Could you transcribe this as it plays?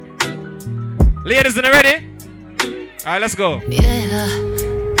Ladies, are you ready? Alright, let's go. Yeah.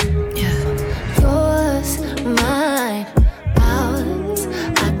 Yours, mine, ours.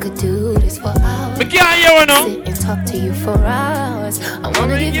 I could do this for hours. We can't hear you now. Sit and talk to you for hours. I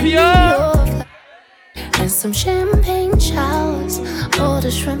wanna give you your and some champagne showers, all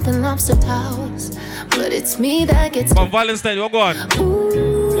the shrimp and lobster towers. But it's me that gets on Valentine, what go on?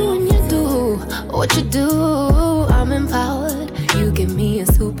 Ooh, when you do what you do, I'm empowered. You give me a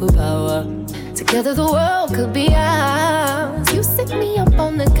superpower. Together the world could be ours. You sit me up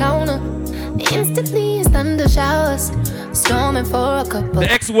on the counter. Instantly it's thunder showers. Storming for a couple.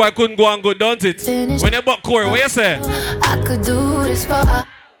 The ex-boy couldn't go on good, don't it? Finished. When you bought Corey, what you say? I could do this for hours.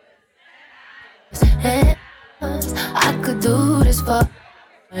 I could do this for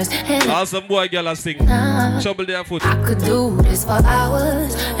hours. All some boy girl are sing. Trouble their foot. I could do this for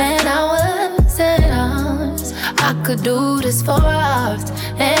hours and hours and hours. I could do this for hours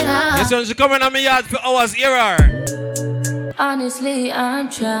and hours. Yes, when she coming on me yard for hours, hear her. Honestly, I'm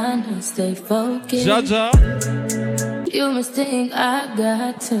trying to stay focused. Jaja. You must think I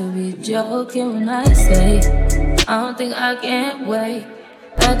got to be joking when I say I don't think I can wait.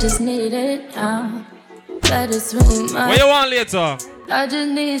 I just need it now. Let it swing my. What you want later? I just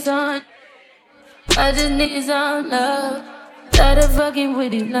need some love. Tired of fucking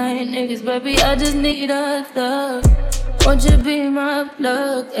with these lying niggas, baby. I just need a love. Won't you be my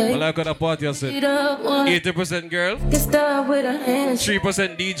plug? Well, I got a party, I said 80% girl, Can start with a hand.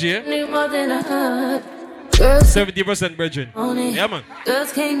 3% DJ, Need more than a hug. Girls 70% brethren. Yeah, man.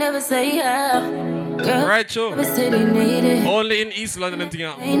 Girls can't never say yeah. Girls Right, sure. never say they need it. Only in East London and thing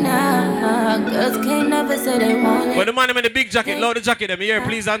out. Hey, nah. Girls can't never say they want it. When the man in the big jacket, load the jacket, them here,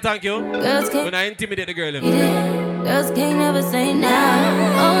 please and thank you. Girls can't When I intimidate the girl, them. need it. Girls can't never say nah.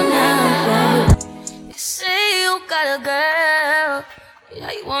 Oh, nah. You say you got a girl.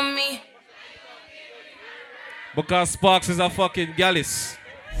 Yeah, you want me. Because Sparks is a fucking gallus.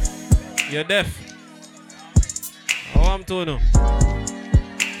 You're deaf. How I'm to know?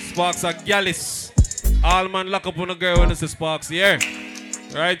 Sparks are gallus. All man lock up on a girl when it's a Sparks here.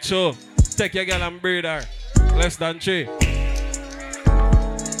 Right, sure. Take your girl and breed her. Less than 3.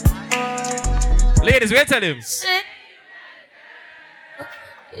 Ladies, wait tell him.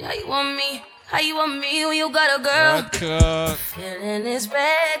 Yeah, you want me. How you want me when you got a girl? Feeling is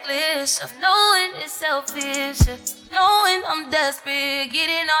reckless of knowing it's selfish. Knowing I'm desperate.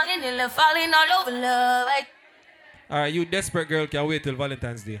 Getting all in it, love, falling all over love. Alright, you desperate girl can wait till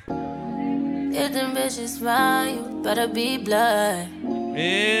Valentine's Day. If them bitches fine, you better be blood.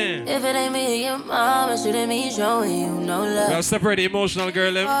 Yeah. If it ain't me and your mama, shouldn't be showing you no love. We'll separate the emotional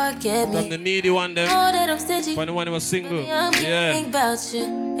girl them from the needy one them. From the one who was single. Yeah. About you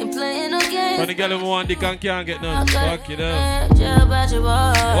and playing no games. From the girl who want dick and can't get none. Fuck it up. About your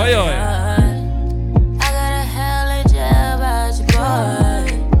boy. Oi, oi. I got a hell of jail about your boy.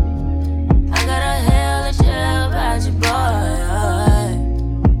 I got a hell of jail about your boy.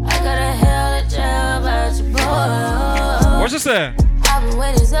 I got a hell of jail about your boy. What you say? I've been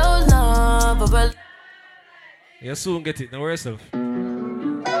waiting so long, but you soon get it. Now worry yourself.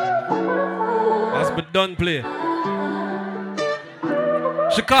 That's been done play.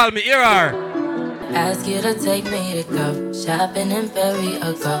 She called me, hear her. Ask you to take me to go shopping in Perry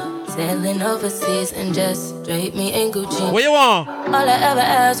or go sailing overseas and just drape me in Gucci. What you want? All I ever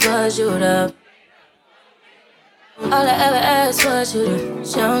asked was you to. All I ever asked was you to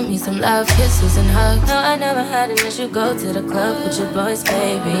show me some love, kisses and hugs. No, I never had an issue. Go to the club with your boys,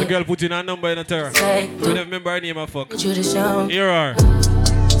 baby. The girl put in her number in a terror. Say, You never remember her name, I fuck. you to show me. Hear her.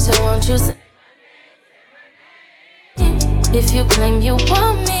 So won't you say, if you claim you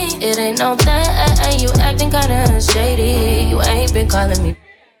want me, it ain't no thing. You acting kinda shady. You ain't been calling me.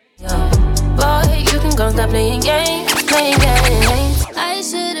 Yo, boy, you can go stop playing games. I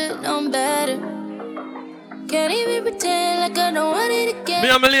should've known better. Can't even pretend like I don't want it again. Me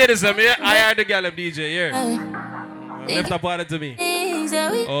and my ladies, I heard the girl of DJ here. Left a part to me.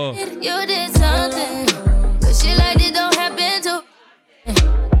 Oh. You did something, but shit like this don't happen to.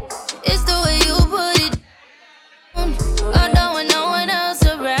 It's the way you put it. I don't want no one else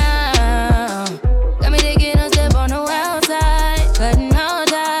around. Got me taking a step on the outside, cutting all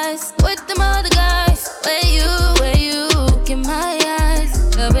ties with them other guys. Where you look in my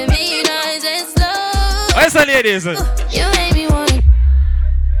eyes, loving me nice and slow. Where's the ladies? You made me wanna.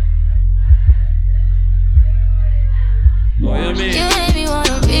 What you mean? You made me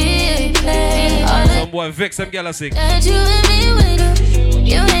wanna be all Some boy vex some girl sick. that you and me with.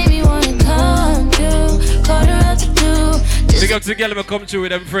 You made me wanna come through, quarter after 2. Big up to the girl who come through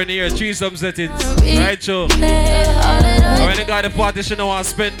with them friend here, threesome settings. Right, Joe? And when the guy the party, she don't want to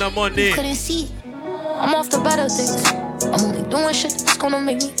spend no money. Couldn't see. I'm off the better things. I'm only doing shit that's gonna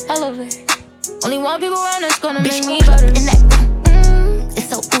make me elevate. Only one people around that's gonna make me better. In that, it's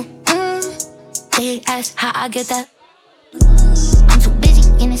so They ask how I get that. I'm too busy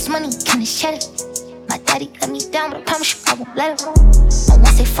in this money, can this cheddar. My daddy let me down, but I promise you I won't let him. I won't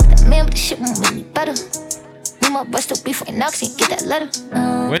say fuck that man, but this shit won't make me better. Me my bust up before I knock, so you get that letter.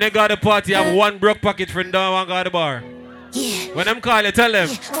 When they got the party, have one broke pocket friend down one got the bar. Yeah. When them call you, tell them.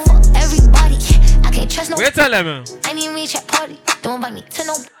 Fuck everybody, I can't trust no. Wait, tell them. I need me at party, don't invite me to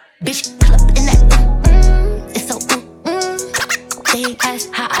no bitch club in that. It's so They ask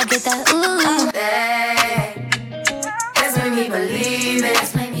how I get that. That's made me believe it.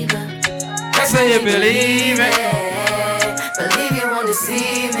 That's made me believe it. That's how you believe it. Believe you won't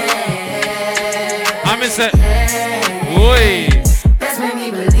deceive me. I'm in set. Oi. That's made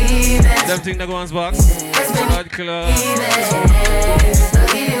me believe it. Them thing that go on box. Blood club.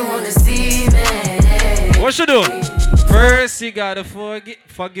 Believe you won't deceive me. What should do? First you gotta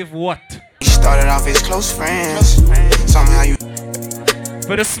forgive what? We started off as close friends. Somehow you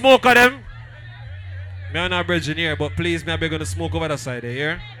For the smoke of them. Me I'm not bridging here, but please me I beg on the smoke over the side there,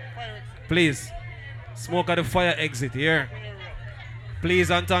 here. Please. Smoke at the fire exit here.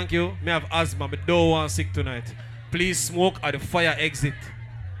 Please and thank you. Me have asthma, me don't want sick tonight. Please smoke at the fire exit.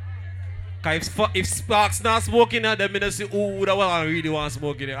 Cause if Sparks not smoking at them, I don't see who would really want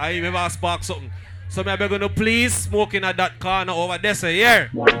smoking there. I remember Spark something. So me I beg on the please smoking at that corner over there, so here.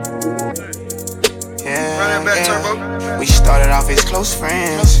 Yeah. We started off as close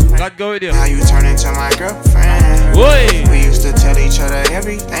friends. God go with you. Now you turn into my girlfriend. Oi. We used to tell each other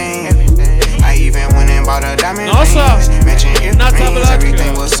everything. I even went and bought a diamond No, sir. rings. Mentioned Not earrings, a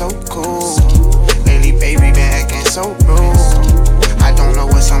everything was so cool. Lately, baby, been acting so rude. I don't know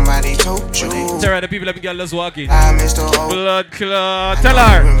what somebody told you. Tell her the people let me get let's walk in. I missed the whole. Blood clot. Tell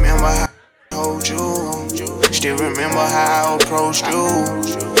her. Remember how I told you. Still remember how I approached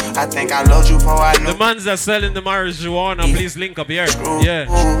you. I think I loved you before I knew. The mans that selling the marijuana, please link up here. Yeah.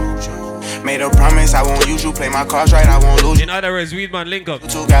 Made a promise I won't use you. Play my cards right, I won't lose you. In other words, weed man link up. You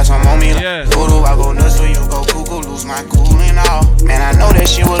two got some on me. Yeah. Voodoo, I go nuts so you go cuckoo. Lose my cool and all. Man, I know that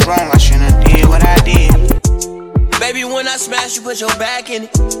shit was wrong. I shouldn't did what I did. Baby, when I smash, you put your back in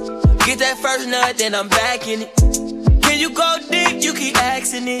it. Get that first nut, then I'm back in it. Can you go deep? You keep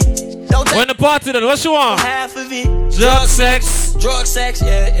asking it. Don't take When the party done, what you want? half of it. Drug sex. Drug sex,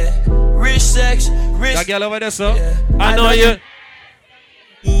 yeah. Rich sex, rich. That girl over there, sir. Yeah. I know you.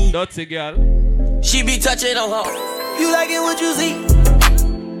 Dirty girl. She be touching on her. You like it what you see.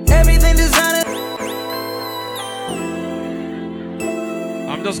 Everything designer.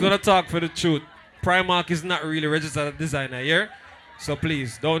 I'm just gonna talk for the truth. Primark is not really registered as a designer here. So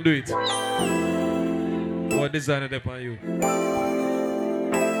please, don't do it. What designer they on you?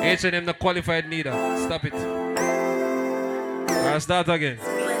 H&M the qualified neither. Stop it. I'll start again.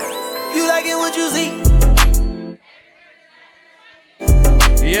 You like it what you see.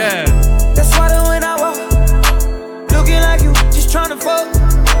 Yeah. That's why when I walk, looking like you, just trying to fuck.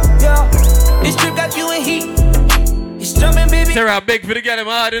 Yeah. This trip got you in heat. It's jumping, baby. Terra big for the girl them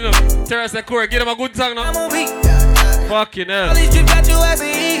hard, you know. Terra said, Corey, give them a good song now. I'm on beat. Fucking hell. This trip got you as a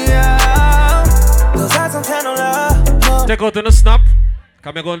heat. Those eyes some kind of love. Take out on the snap.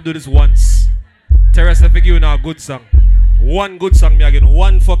 Come here, gonna do this once. Terra said, give you now a good song. One good song, me again.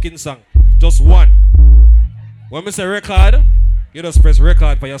 One fucking song. Just one. When we say record, you just press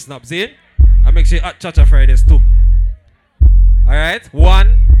record for your snap. See it? And make sure you at Cha-Cha Fridays too. Alright?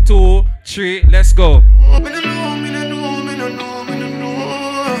 1, 2, 3, let's go.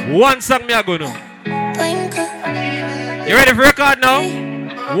 One song me a go now. You ready for record now?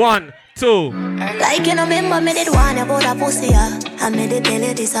 1, 2. Like you know, remember me did one about a pussy, yeah. I made it tell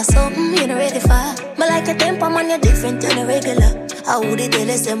you this is something you know ready for. But like your temper, man, you're different than a regular. I would tell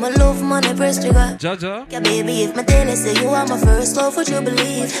you, say my love, man, I press trigger. Jaja. Yeah, baby, if my tell you, say you are my first love, would you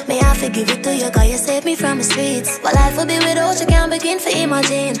believe? May I forgive it to you, cause you saved me from the streets. But life will be without you, can't begin to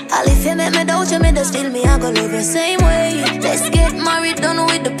imagine. All if you make me doubt you, me just feel me, I go love you same way. Let's get married, done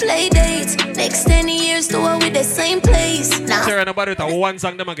with the play dates. Next 10 years, do it with the same place. Now, Terra nobody with a one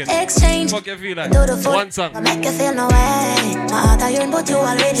song them again. exchange. Fuck you feel like? Do the full. One song. I make you feel no way. My heart I yearn, but you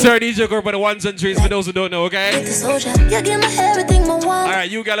already. Sir DJ Corp for the ones and threes for those who don't know, With okay? the soldier, you give me everything I want. Alright,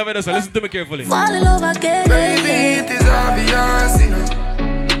 you gal over there, so listen to me carefully. Fall in love again. Baby, it is obvious, you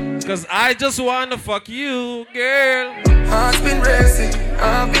know. Cause I just wanna fuck you, girl. Heart's been racing,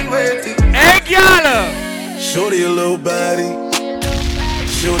 I've been waiting. Hey, gal! Shorty a little body,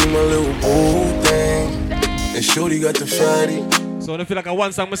 shorty my little boo thing. And And Shorty got the fatty. So I feel like a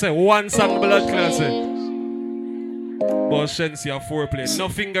one song, I say one song blood clot say. But Shensi a foreplay. No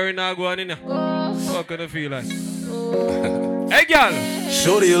finger in there going in there. What can I feel like? Hey girl!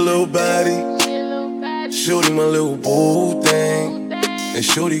 Shorty a little body. Shorty my little boo thing. And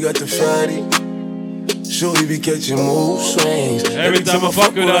Shorty got the fatty. Shorty be catching mood swings. Every time I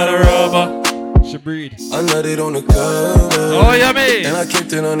fuck without a rubber, she breathe. I nutted on the cover. Oh yeah, me. And I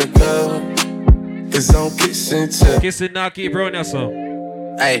kept it on the cover. Cause I'm kissing too. Kissing now keep running yourself.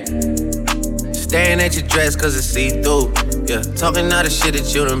 Hey, staring at your dress cause it's see-through. Yeah, talking all the shit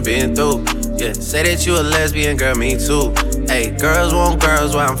that you done been through. Yeah, say that you a lesbian, girl, me too. Hey, girls want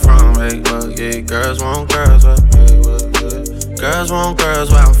girls where I'm from. Hey, well, yeah, girls want girls where, hey, well, yeah. Girls want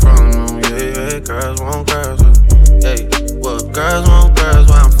girls where I'm from. Yeah, yeah, girls want girls where, hey, well, girls want girls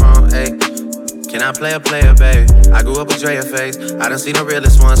where I'm from. Hey, can I play a player, baby? I grew up with Drea face. I done seen the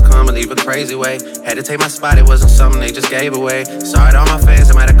realest ones come and leave a crazy way. Had to take my spot, it wasn't something they just gave away. Sorry to all my fans,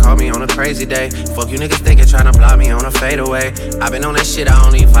 they might have called me on a crazy day. Fuck you niggas thinking, tryna block me on a fadeaway. I been on that shit, I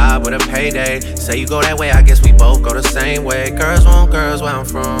only vibe with a payday. Say you go that way, I guess we both go the same way. Girls want girls where I'm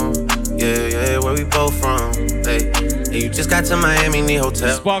from. Yeah, yeah, where we both from. Hey, you just got to Miami, need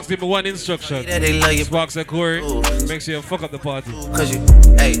hotel. Sparks give me one instruction. Yeah, they love you. Sparks and Corey, make sure you fuck up the party. Cause you,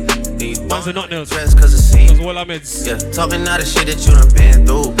 hey, Man's a nothing else. Dress cause it's see. Cause all I'm it's. Yeah, talking all the shit that you done been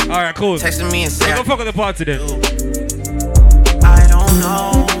through. Alright, cool. Texting me and saying, go fuck up the party then. I don't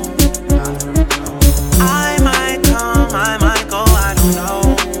know. I might come, I might go, I don't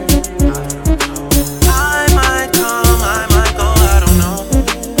know. I might come, I might go, I don't know.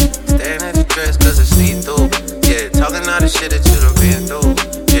 Staring at your dress cause it's see-through. Yeah, talking all the shit that you done been through.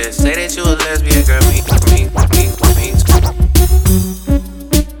 Yeah, say that you a lesbian, girl, me.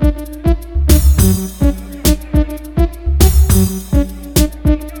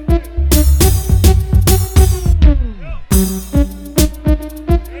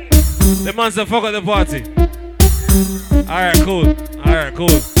 The man said fuck at the party. Alright, cool. Alright,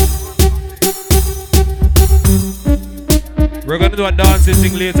 cool. We're gonna do a dancing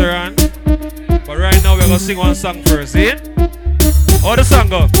thing later on. But right now we're gonna sing one song first, see? How the song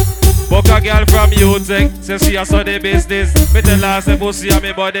go? Book a girl from Utah, say she a study business. Me tell her say pussy a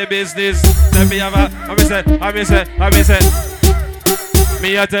me body business. Let me have a, I say.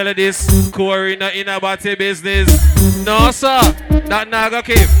 Me a tell her this, Corey not in a body business. No sir, that naga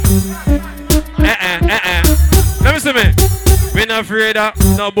keep. Let me see me. We not afraid of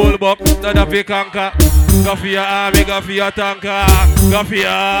no bullbuck, no daffy conquer. Go for your army, go for your tanker. Go for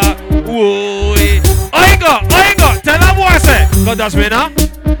your... Whoa. I go. Tell her boy say. God does me now.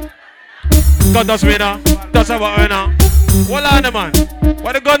 God does me now. That's about me now. What are the man?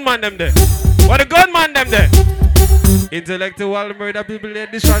 What the gunman them there? What the gunman them there? Intellectual murder people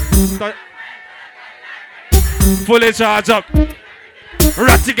edition. Fully charge up.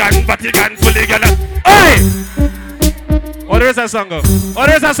 Rattigan, Vatican, fully gala. Hey! What is that song go?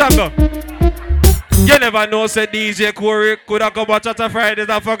 You never know, say DJ Corey could have come watch at a Fridays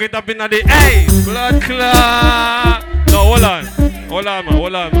and fuck it up in the day. Hey! Blood clot! No, hold on, man. We're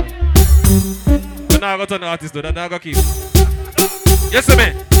not going to turn the artist, though. That's not going to keep. Yes, sir,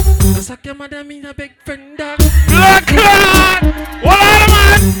 man. That's like your mother mean a big friend, dog. Blood clot! Hold on,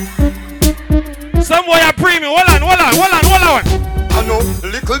 man! Some boy are premium. Hold on. I know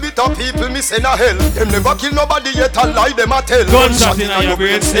little bit of people miss in a hell. Them never kill nobody yet and lie them a tell. Gunshot in your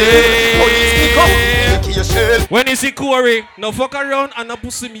brain cell. When you see Corey, no fuck around and no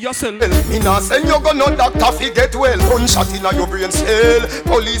pussy me yourself. Me nah send you go no doctor fi get well. Gunshot in your brain cell.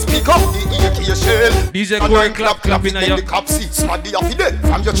 Police pick up the AK shell. DJ Corey clap in your... The cop seat smaddy off dead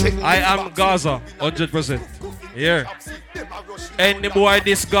from your check. I am Gaza, 100%. Here. Any boy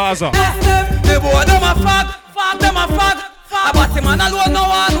this Gaza. The boy them a fuck them a fuck. About him and alone no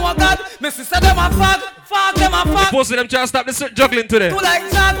one no God. Me sister them a fuck them a fuck. Supposed to them try to stop this juggling today. To like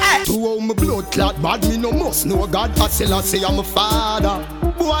that, hey. To all my blood clot bad me no must know God. I say I'm a father.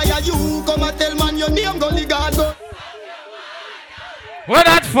 Boy are you come and tell man your name gully God go. What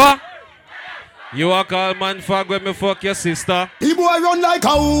that for? You a call man fuck when me fuck your sister. The boy run like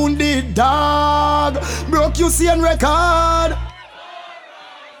a wounded dog. Broke you see and record.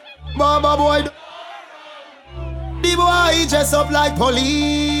 Baba boy. The boy dress up like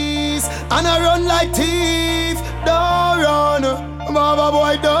police and I run like thief. Don't run, Baba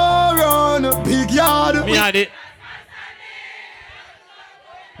boy, don't run. Big yard. Me had it.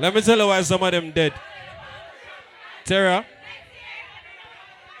 Let me tell you why some of them dead. Terra.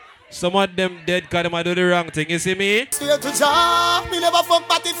 Some of them dead because they do the wrong thing. You see me? Straight to job. Me never fuck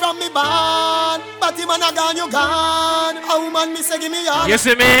Batty from me band. Batty man a gone, you gone. A woman me say give me all. You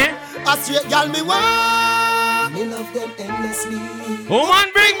see me? A straight girl me want. and me love them endlessly. Woman,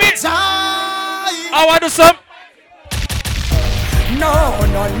 bring me. Joy. I want to do some. No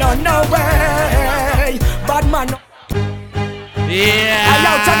way. Bad man. Yeah. Hey,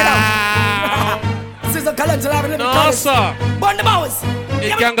 yo, check it out. Sister Colin, no, sir. Burn the bows.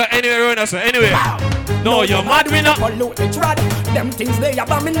 It can go anywhere around us, sir. Anywhere. No, you're mad, we not. Pollute the trad. Them things they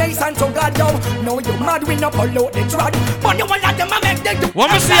abomination to God, yo. No, you mad, we not pollute the trad. But you want them to make them do.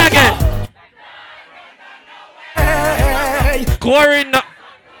 What me see again? Hey. Corey, no.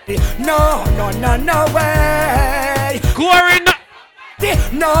 No way. Corey, no.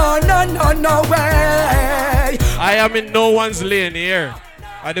 No way. I am in no one's lane here.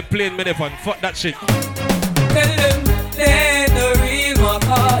 I the plane me fun. Fuck that shit. Tell them they're the real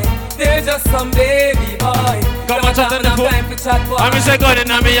McCoy. They're just some baby boy. Come on, chat on the phone. I'm in second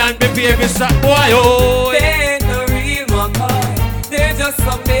and me and baby every sat boy. Oh, they're the real McCoy. They're just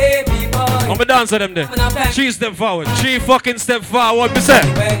some baby boy. I'm gonna dance with them there. 3 step forward. 3 fucking step forward. Me say.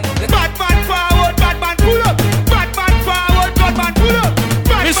 Bad man forward, bad man pull up. Bad man forward, bad man pull up.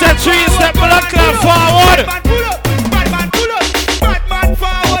 Me say 3 step blood clot forward. Bad man pull up, bad man pull up. Bad man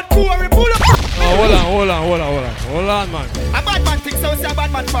forward, Corey pull up. Oh, hold on, man. A bad man thing, so say a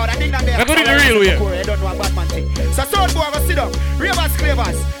bad man forward. I think that may I go do the real way. Corey, I don't know a bad man thing. So sound boy, go sit down. Ravers,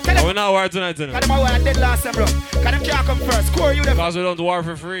 clavers. Oh, we're not war tonight, Cause them are dead last time, bro. Cause them can't come first. Corey, you them. Because we don't war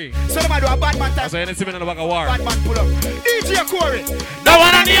for free. So them do a bad man time. That's why you see me in the back of war. Bad man pull up. DJ Corey. That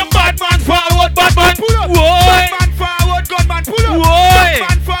one on name bad man forward, bad man pull up. Whoa. Bad man forward, gunman pull up. Whoa. Bad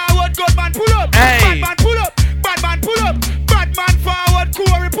man forward, gunman pull up. Hey. Bad man pull up. Bad man pull up. Bad man forward,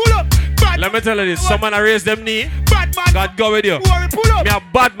 Corey pull up. Bad Let me tell you this. Someone raise them knee. Bad man. God go with you. Corey pull up. Me a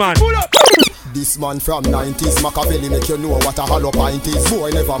bad man. Pull up. This man from 90s, Machiavelli make you know what a hollow pint is.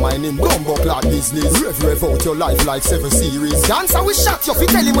 Boy, never mind him, bumbo clad business. Rev out your life like 7 series. Dancer we shot you, fi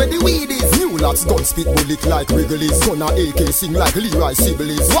tell him where the weed is. New lots gun spit bullet like Wrigley's. Gonna AK sing like Leroy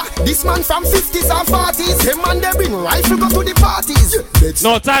Sibbles. What? This man from 50s and 40s. Them man they bring rifle go to the parties.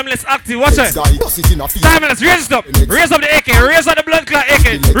 No, timeless active, watch it. Timeless, raise it up. Raise up the AK, raise up the blood clot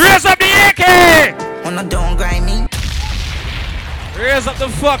AK. Raise up the AK! Wanna don't grind me. Raise up the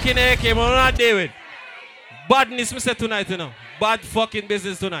fucking AK, man. We're not deal with. Badness, me say tonight, you know. Bad fucking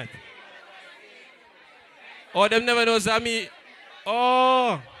business tonight. Oh, them never knows that me.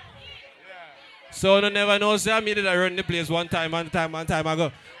 Oh. So, no never knows that me did I run the place one time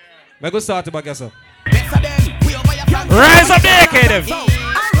ago. I go start to back yourself. Rise up the AK, them.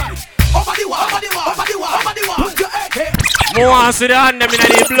 More want to see the hand them in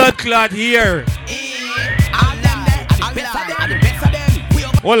the blood clot here.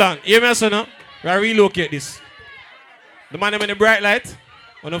 Hold on, hear me, son. I relocate this. The man in the bright light.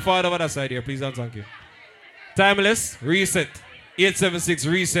 On the far over that side here, please and thank you. Timeless, reset. 876,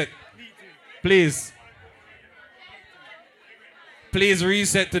 reset. Please. Please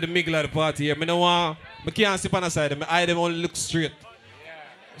reset to the middle of the party here. I can't sit on the side. My eye them only look straight.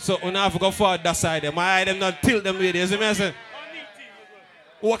 So when I have to go forward that side, my eye them not tilt them with you. See me I say?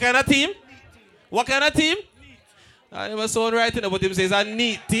 What kind of team? What kind of team? I never saw him writing but him says a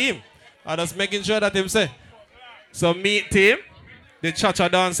neat team. I'm just making sure that him say. So meet team, the cha-cha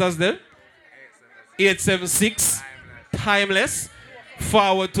dancers them. 876, timeless,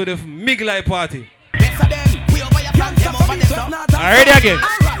 forward to the Miglai party. Already again.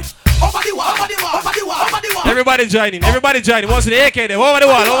 Everybody joining, What's the AK there? Over the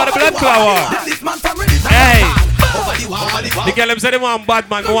wall, over the blood clot wall. Hey. The girl them say they want bad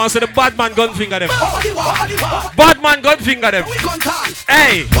man. Go on, say the bad man gun finger them. Bad man gun finger them.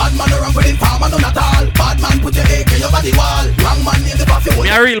 Hey. Bad man around with him, farmer none at all. Bad man put your AK over the wall. Wrong man in the perfume. Me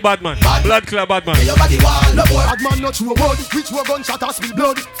a real bad man. Blood clot bad man. Bad man not true word. Which were gunshot us with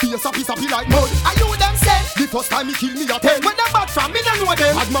blood. Face a piece of like mud. I know them say. The first time he kill me a 10. When them bad from me, don't know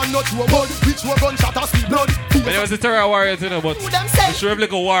them. Bad man not true word. Which were gunshot us with blood. When it was a terror warrior, you know, but it's sure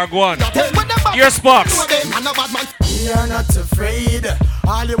like a war go on. Your Sparks. We are not afraid.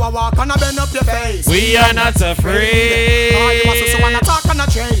 All you walk on a bend up your face. We are not afraid. All you also wanna talk on a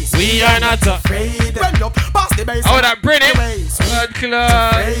chase. We are not afraid. Bend up, pass the base. Oh, that Brennan. Blood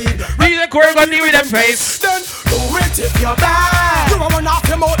clot. Read the core gun with them face. Then do it if you're bad. You wanna off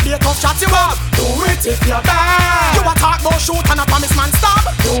your mouth, they tough chat you up. Do it if you're bad. You a talk about shoot and a promise man stop.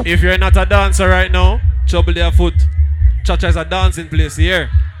 If you're not a dancer right now, trouble their foot. Cha-cha is a dancing place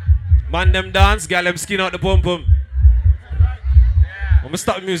here. Man them dance, gal them skin out the pum pum. I'm gonna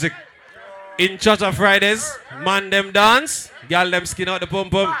stop music. In Cha-cha Fridays, man them dance, gal them skin out the pum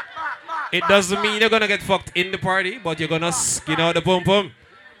pum. It doesn't mean you're gonna get fucked in the party, but you're gonna skin out the pum pum.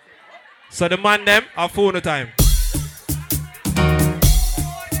 So the man them are phone time.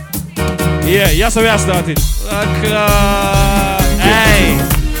 Yeah, yes, we are starting. Hey.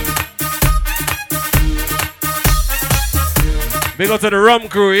 Big up to the rum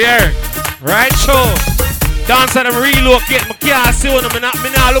crew here. Right, show. Dance at them relocate. I can't see when I'm not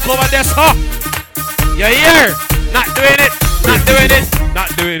look over there, so. You here? Not doing it. Not doing it.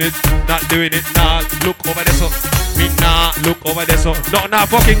 Not doing it. Not doing it. Nah, look over there, so. Me nah look over there, so. No, nah,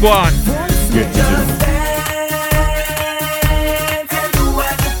 fucking go on.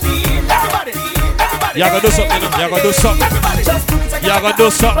 You gotta do something, you know. You gotta do something. You gotta do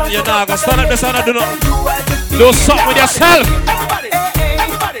something. You're not gonna stand up this and do nothing. Do something with yourself.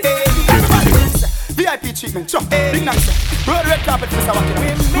 VIP treatment, chop, big nice. Roll red carpet for Mr. Wacky.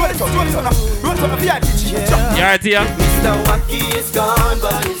 Roll it out, roll it on. VIP treatment, chop. You alright here? Mr. Wacky is gone,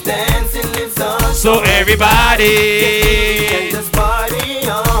 but his dancing lives on. So everybody, can just party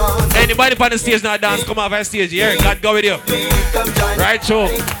on. anybody on the stage now dance, come off the stage here. God go with you. Right, show.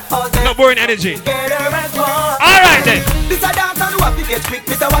 No boring energy. Alright then.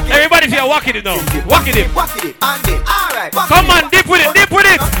 Everybody if you're walking it now. Walking it. Come on, dip with it, dip with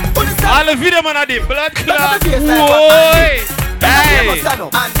it. All the video man are dip. Blood clot. Whoa. Hey.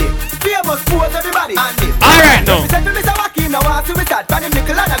 Alright now.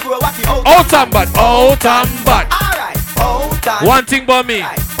 Out and bad. Out and bad. One thing about me.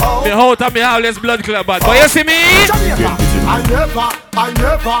 Me out and me always blood clot bad. But you see me? I never,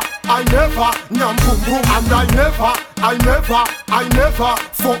 nyam boom boom, and I never,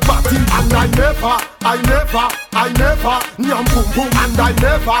 fuck party, and I never, nyam boom boom, and I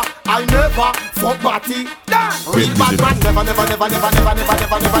never, fuck party. Real bad man, never.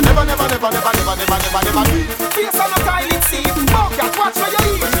 Face on the toilet seat, watch where you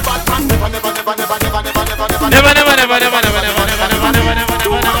eat. Real bad man, never.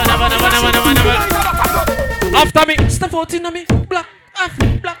 After me, step out in me, black,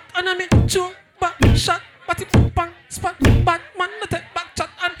 and me, chew, back, shot, batty, bang, spot, bad man, no take back, chat,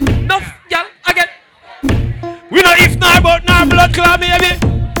 and enough, y'all, again. We know if not about now, blood clot, baby.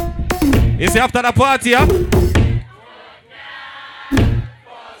 You see, after the party, yeah?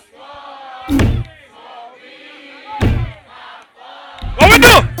 What we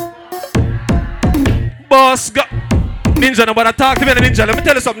do? Boss, go. Ninja, nobody talk to me, Ninja. Let me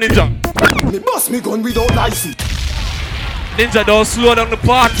tell you something, Ninja. Me bust me gun without license. Ninja, don't slow down the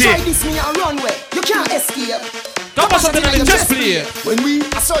party. Try this me and run away. You can't escape. Come on, something like just play. When we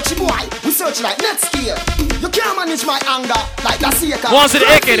are searching boy, we search like Netscape. You can't manage my anger like that Seeker. Once in the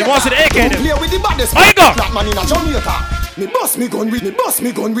AK, once in the AK. Play with the baddest. I go. Black man in a Jamaica. Me bust me gun with. Me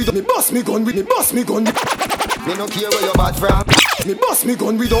no care where you bad from. Me bust me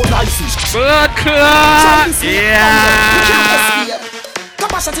gun without license. Blood clot. Yeah.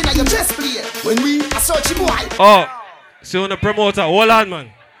 Come on, shot in your chest play. When we are searching boy. Oh, so on a promoter, hold on,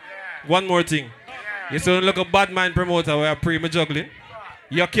 man. One more thing. You see, look a bad man promoter where I pre-me juggling.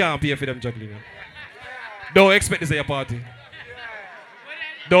 You can't pay for them juggling. Man. Don't expect this at your party.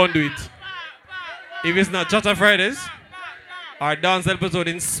 Don't do it. If it's not Chacha Fridays or dance episode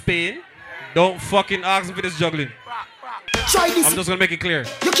in Spain, don't fucking ask me for this juggling. Try this. I'm just gonna make it clear.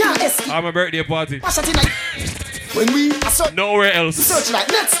 You can't escape. I'm a birthday party. When we are searching. Nowhere else. Search like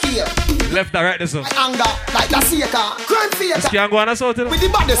Netscape. Left and right this one. Anger like that Seeker. Crime theater. This can't go on a sort of. With the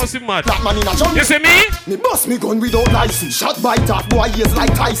baddest. What's it mad? Black man in a Jamaica. You see me? Me bust me gun without license. Shot by top boy ears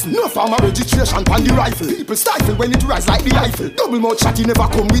like Tyson. No farmer registration on the rifle. People stifle when it rise like the Eiffel. Double mouth shotty never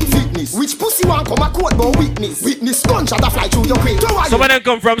come with fitness. Which pussy want come a court but witness. Witness gunshot a fly through your crate. Some of them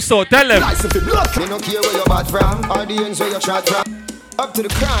come from South. Tell them. License for blood. Me no care where you bad from or the ends where you trot from. Up to the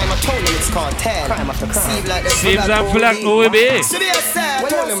crime, I told them it's cartel. Crime after crime. Seems like flag OB. See me, sir.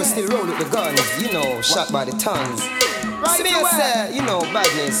 Well, them still roll with the guns, you know, shot by the tons. See me, sir. You know,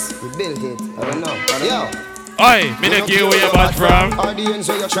 badness. We build it. I don't know. Yo. Oi, me no care where you bad from. Or the ends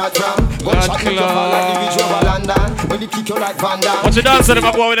where you trot from. Blood clot. What you dance to them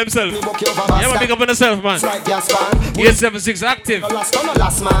up with themselves? Yeah, man, big up on yourself, man. 876 active.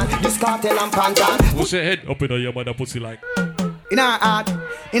 Push your head up in your mother pussy like. In our heart.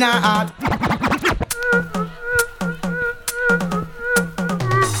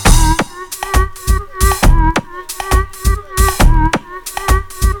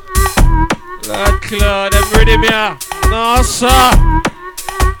 Blood clot, them ready me here. No, sir.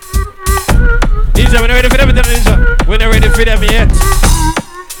 Ninja, we're not ready for them, Ninja. We're not ready for them yet.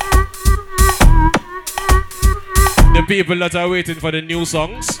 The people that are waiting for the new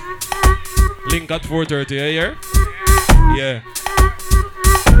songs. Link at 4:30, you hear? Yeah.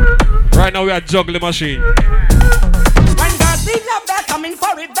 Right now we are juggling machine. When girls need love, they're coming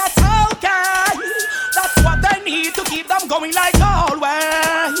for it, that's okay. That's what they need to keep them going like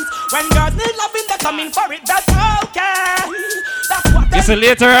always. When girls need love, they're coming for it, that's okay. That's what Listen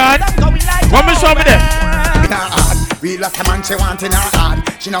later on. What me show me there? Real as a man she want in her heart.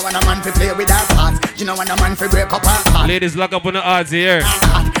 She know want a man to play with her heart. She know want a man to break up her heart. Ladies, lock up on the odds here.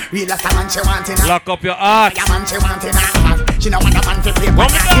 Real as a man she want in her lock up your heart. A man she want in her heart. She know want a man to play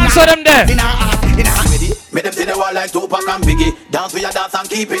with her heart. So them there. In her heart. In her heart. Make them see the wall like Tupac and Biggie. Dance with your dance and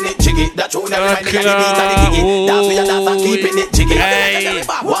keeping it jiggy. That tune every night they got the beat and the giggy. Dance with your dance and keeping it jiggy.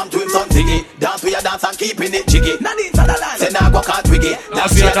 Warm to him son Ziggy. Dance with your dance and keeping it jiggy. Say nah go can't twiggy.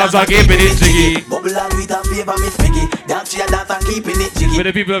 Dance with your dance and keeping it jiggy. Bubble and with a favor Miss Piggy. Dance with your dance and keeping it jiggy. But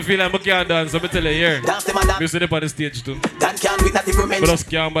the people feel like I can't dance, I'm tell you here. Dance them and dance. We see them on the stage too. Dance can't with nothing for men. But us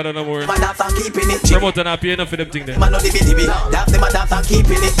can't bother no more. Dance and keeping it jiggy. Promoter not pay enough for them thing there. Man no dibi. Dance them and dance and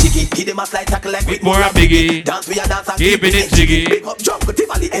keeping it jiggy. Give them a slight tackle like with more a Biggie. Dance with your dance and keeping it jiggy. Big up jump with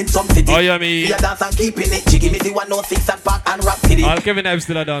Tivoli in some city. Oh yeah me. Your dance and keeping it jiggy. Me the 106 and Park and Rock City. All Kevin Ives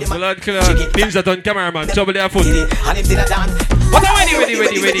still a dance. The Lord Killer Ninja Ton cameraman trouble their foot. And him still a dance. What are ready.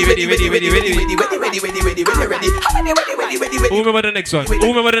 Who remember the next one? Who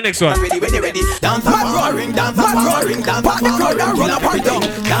remember the next one? Dance up roaring, dance up roaring, dance up roaring, run up and down.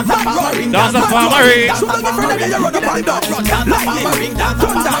 Dance up roaring, dance up roaring. Dance up roaring, run up and down. Dance up roaring, dance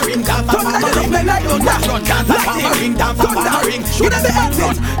up roaring, dance up roaring, dance up roaring, dance up roaring. Shoot at the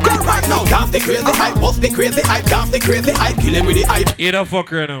exit, go right now. Dance the crazy hype, bust the crazy hype, dance the crazy hype, kill him with the hype. You don't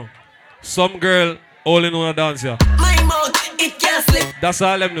fuck right now. Some girl all in on a dance here. My mouth, it can't slip. That's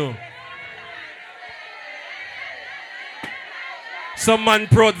all them know. Some man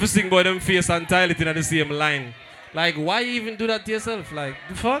proud for sing by them face and tile it in the same line. Like, why you even do that to yourself? Like,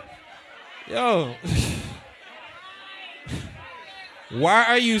 the fuck? Yo. Why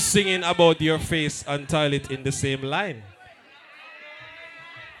are you singing about your face and tile it in the same line?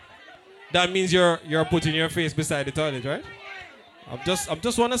 That means you're putting your face beside the toilet, right? I'm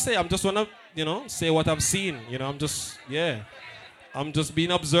just wanna say what I've seen. You know, I'm just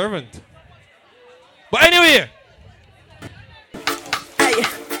being observant. But anyway. Hey,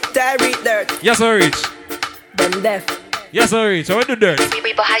 Terry Dirt. Yes, I reach. Them deaf. Yes, I reach. I want to do dirt.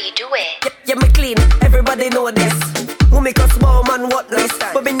 But how you do it? Yeah, me clean. Everybody know this. Mummy cause small man what this.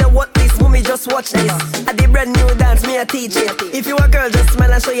 But me know what this. Mummy just watch this. I did brand new dance, me a teach it. If you a girl, just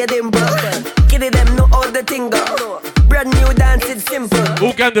smile and show you dimple. Kitty them know all the thing go. Brand new dance, it's simple.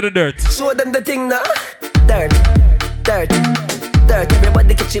 Who can do the dirt? Show them the thing now. Dirt.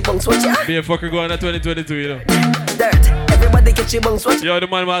 Everybody catch your bunks, watch ya. Be a fucker going at 2022, you know. Dirt. Everybody catch your bunks, watch ya. Yo, the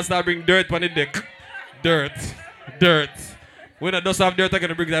man must start bring dirt on the dick. Dirt. When I just have dirt, I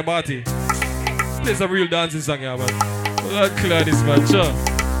can bring that party. Play some real dancing song here, man. Lord clear this, man, sure.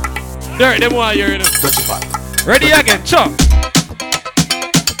 Dirt, them want you, you know. Ready again, sure.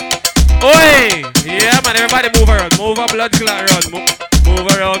 Oi! Yeah, man, everybody move around. Move a blood clot around. Move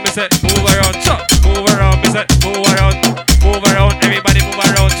around, me say. Move around, sure. Move around, me say. Move around. Move around, everybody move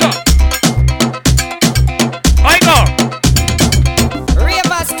around, sure. I go.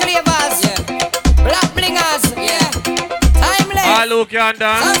 Ravers, clavers, yeah. Black blingers, yeah. Timeless. All who can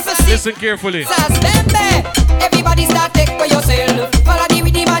dance, listen carefully. Everybody start take for yourself. Follow the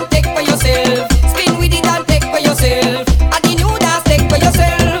rhythm and take for yourself. Spin with it and take for yourself. And the new dance take for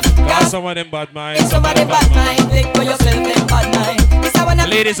yourself. Some of them bad mind. Some of them bad mind. Take for yourself, them bad mind.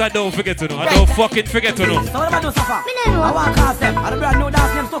 Ladies, I don't forget to know. I don't fucking forget to know. So what am I doing, Safa? I want to cast them. I don't brand new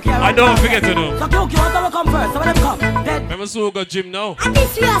dance name stuck here. I don't forget to know. So you want to come first. So when them come, dead. Remember so go gym now. And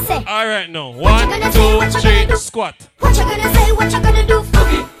this you are say. Alright now. 1, 2, 3, squat. What you gonna say? What you gonna do?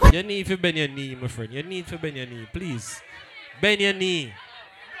 You need to bend your knee, my friend. You need to bend your knee, please. Bend your knee.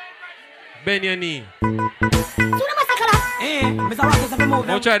 Bend your knee.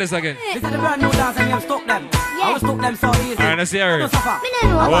 We'll try this again. This is the brand new dance and you have stuck them. I will stuck them so easy. Alright, let's hear it. I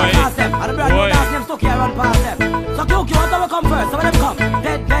want to pass them. And the brand new dance them stuck here run past them. So you want to come first. So when them come,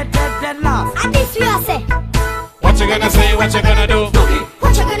 dead last. And this you are say. What you gonna say? What you gonna do?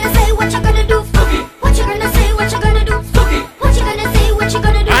 What you gonna say? What you gonna do? What you gonna say? What you gonna do? What you gonna say? What you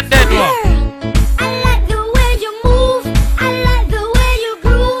gonna do? And then what? I like the way you move. I like the way you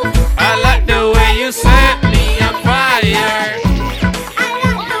groove. I like the way you set me on fire. I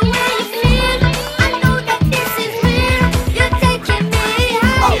like the way you feel. I know that this is real. You're taking me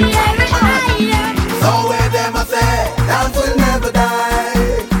higher and higher. So where them a say, dance will never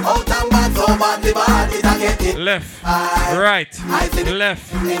die. Out and bad, so bad the body that get it. Left, right,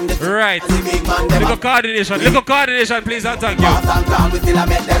 left, right. Little coordination, please and thank you. 1, 2, 3.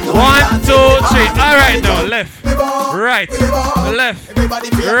 All right now, left, right, left,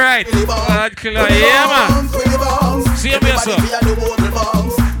 right. Yeah, man. See me, sir.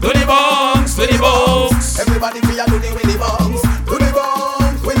 Do the bongs, do the bongs. Everybody feel do the bongs, do the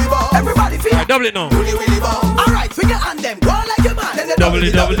bongs, do the bongs. Everybody feel. Double double it now. Alright, swing your hand them, go on like your man. Then you Double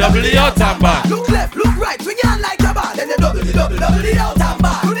it, double it out and back. Look left, look right, swing your hand like your man. Then you double it out and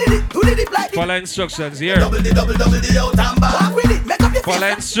back. Who did it like it? Follow instructions here. Double it out and back. Walk with it, make up your Follow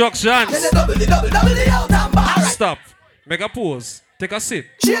instructions. Then you double it out and back. Alright. Stop. Make a pause. Take a sit.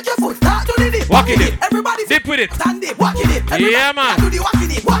 Shake your foot, start to the dip. Walking it. Everybody dip with it. Stand it, walking it. Yeah, man. Do the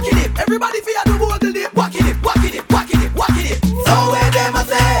walking it. Everybody feel the whole dip. Walking it. So where them I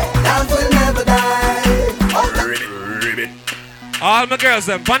say, dance will never die. Ribbit. All my girls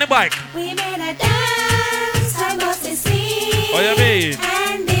them, on the bike. We made a dance, I must see. What you mean?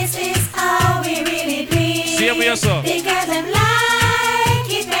 And this is how we really do. See me yourself. Because them like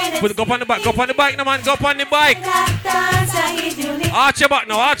it when Put go on the bike. Go on the bike, no man. Go on the bike. that dance I hit you. Arch your back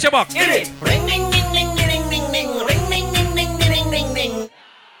now. Arch your back. Get it. Ring ding ding ding ding ding ding. Ring ding ding ding ding ding ding.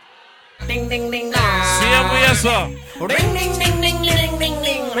 Ding ding ding dong. See me yourself. Ring ding ding ding ding ding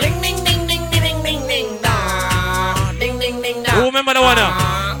ding. Ring ding ding ding ding ding ding dong. Ding ding ding dong. Who remember the one now?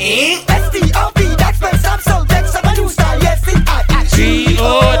 STOP, that spells Samsung, that's a new style, yes it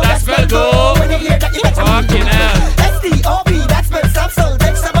G-O, that spell go. Fucking hell. STOP, that spells Samsung,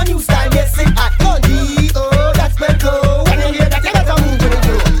 that's a new style, yes it G-O, that spell go. When you hear that, you better move with it.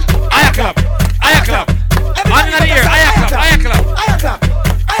 Aya clap. On in the ear. Aya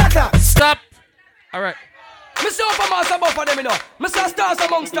clap. Stop. All right. Mr. Uppermaster buffer them, you know. Mr. Stars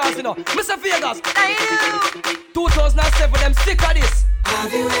among stars, you know. Mr. Vegas. 2007, them stick at this.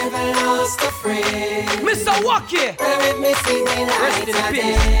 Have you ever lost a friend? Mr. Wacky. With me singing Rest in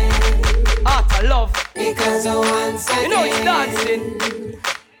peace. Art of love. Because once again, you know it's dancing.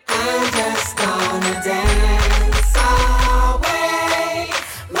 I'm just gonna dance away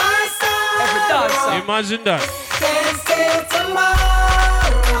my sorrow. Every dancer. Imagine that. Dance till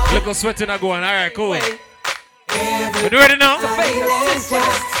tomorrow. Little sweating are going. All right, cool. You ready now?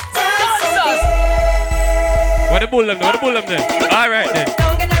 What the bull them there? All right then.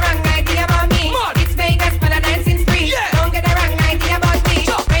 Don't get the wrong idea about me. It's Vegas, but I'm dancing free. Don't get the wrong idea about me.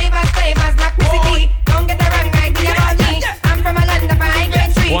 Flavors, black whiskey. Don't get the wrong idea about me. I'm from a land of high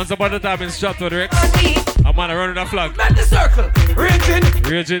grade tree. Once upon a time in Stratford Rex, I'm on a running a flag. Bend the circle.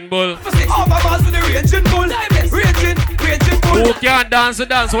 Raging bull. Overpass with the raging bull. Raging bull. Who can't dance the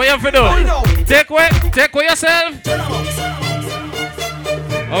dance? What you have to do? Take away yourself.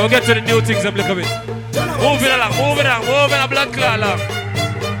 Oh, we'll get to the new things and look at it. Moving along, blood clot along.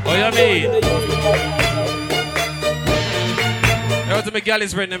 Oh, you mean? You have to make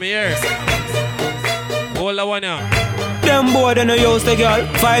gals bring them here. Hold the one now. Them boy they no use the girl.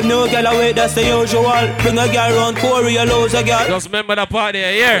 5 new girl away, that's the usual. Bring a girl round Corey, you lose a girl. Just remember the party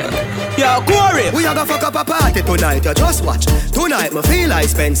here. Yeah, Corey. We are gonna fuck up a party tonight, you just watch. Tonight me feel I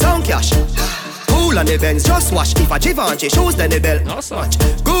spend some cash. Cool on the Benz, just watch. If a Givenchy shoes, then the belt. No, sir. Watch.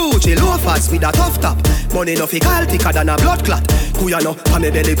 Gucci loafers with a tough top. Money no fickle thicker than a blood clot. Kuya no, pa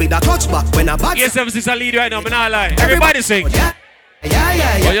me belly with a touch back. When a bad Yes, is a lead right now, I'm not lying. Everybody sing. Yeah.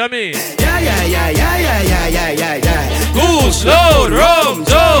 What you mean? Yeah. Goose, load, rum,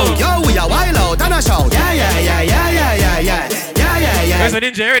 zone. Yo, we are wild out and a shout. Yeah. There's a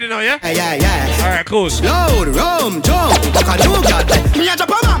ninja already now, yeah? Yeah. Alright, cool. Load, rum, jump. Look at you, God. Me a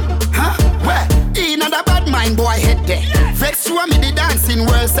jump man. Huh? Where? In a bad mind boy head there. Vex you me the dancing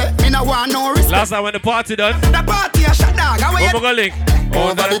world say. Me no want no respect. Last time when the party done. The party a shut down. Where we go link?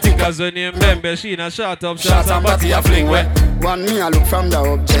 Over the thinkers when name Bembe. She na shot up, shot and body a fling where. One me a look from the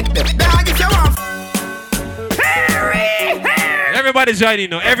object there. Dog if you want. Everybody joining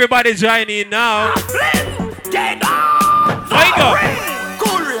now. Everybody joining now. Get on. Wake up.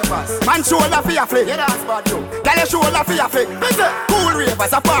 Cool ravers. Man shoulder for your flick. Yeah, that's bad yo. Tell your shoulder for your flick. Cool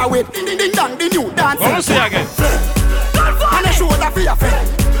ravers a far with. Ding ding dong the new dance. What we say again? And a shoulder for your flick.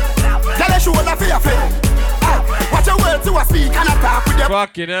 Tell your shoulder for your flick. Watch your words to a speak and a talk with your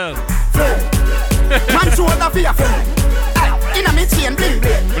fucking hell. Man shoulder for your flick. In a me chain bling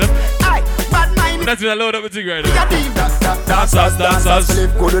bling. Bad mind. That's been a load up with you right now. Dancers.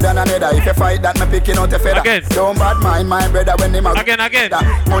 Live good than another. If you fight that, me picking out a feather. Again. Don't bad mind my brother when they Again.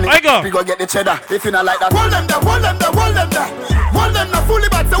 Money, I go. we go get the cheddar. If you not like that, hold them there. Hold them there fully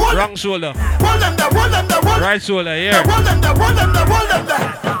back. Wrong shoulder. Hold them there. Right shoulder, here. Hold them there. There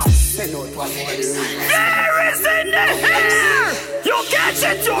is in the air. You catch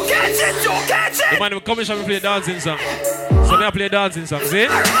it. The man will come in and play a dancing song. So me I play a dancing song, see?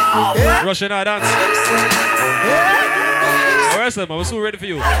 Russian I dance. Alright, sir, man, we're so ready for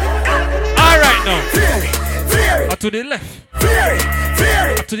you. Alright now. To the left.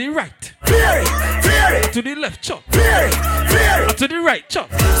 To the right. To the left, chop. To the right, chop.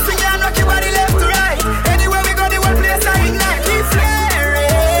 Sing and rock your body left to right. Anywhere we go, the one place I ignite.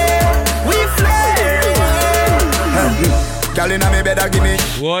 We flare. Girl inna me bed a give me.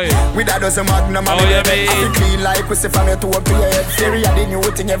 Boy. With a dozen magnum Oh, on me yeah, bed. me. I clean like we say from your toe up to your head. Theory a the new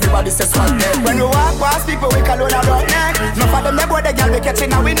thing, everybody says swag dead. When we walk past people, we call on a dog neck. No for them, they boy the girl we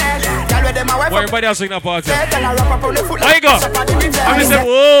catching a we neck. Girl with them a wife. Where everybody else singing that party? Then I wrap up on the foot. There you go. I'm just saying,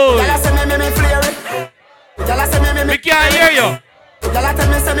 whoa. Girl I say me flare it. Girl I say me. We can't hear you. Girl I tell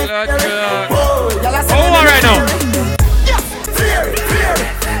me say me flare it. Whoa. Girl I say Hold on right now. Yes, flare it.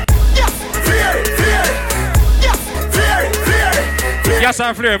 Yes, flare it. Yes, flare it. Yes,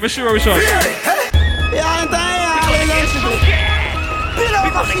 I'm flare. Be sure we shot.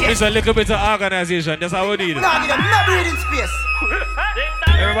 It's a little bit of organization. That's how we need it. No, give them no breathing space.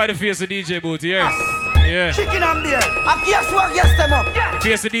 Everybody face the DJ booth here. Yeah. Chicken and beer. I guess what? Yes, them up.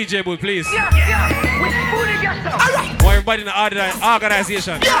 Face the DJ booth, please. With food and gas up. All right. Want everybody in the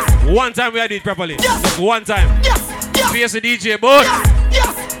organization. One time we had it properly. Just one time. Face the DJ booth.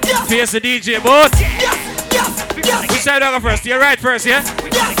 Face the DJ booth. Which side do I go first? To your right first, yeah?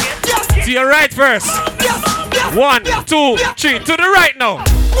 To your right first. 1, 2, 3. To the right now.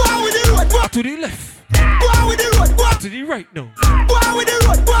 To the left. To the right now.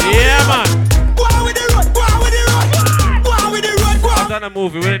 Yeah, man. I've done a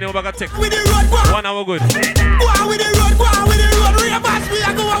movie. We didn't know about a tech. 1 hour good.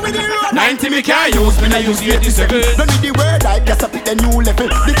 90 me can't use, me I use 87. Don't need the word I just up it the new level.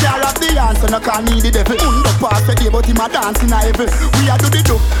 The car of the answer, no can need the devil. The pass the day, but him a dance in a heaven. We a do the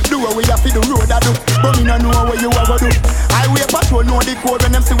do what we have to the road a do. But me no know what you ever do. Highway patrol know the code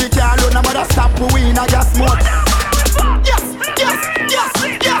when them see we can't run. No matter stop, we in a gas mode. Yes, yes, yes,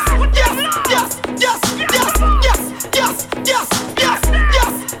 yes, yes, yes, yes, yes, yes, yes, yes, yes,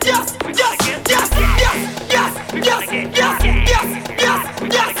 yes,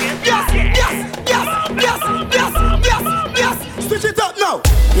 yes, yes. Switch it up now.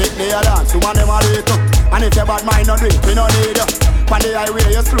 Get the dance, woman them a rate up. And if your bad mind no drink, we no need you. On the highway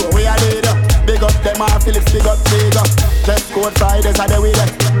you slow, we a leader. Big up them all Phillips, big up bigger. Dress code Fridays are the way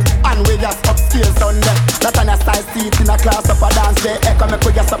there. And we just upscale Sunday. Not on a style seat in a class up a dance day. Echo make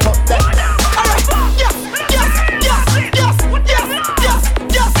we just up there. Alright, yes, yes, yes, yes, yes, yes,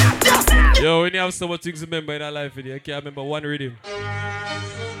 yes, yes. Yo, when you have so much things to remember in our life, I can't remember one rhythm.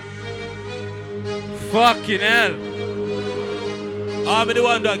 Fucking hell. I'm the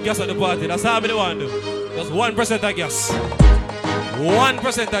one that gas at the party. That's how I'm the one do. That's 1% of gas.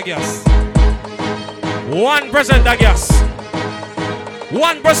 1% of gas. 1% of gas.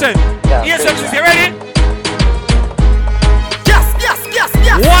 1%. Yes, you ready? Yes, yes, yes,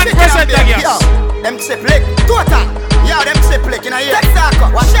 yes. 1% of gas. Yo, them triple total. Yo, them triple in a year. Texaco,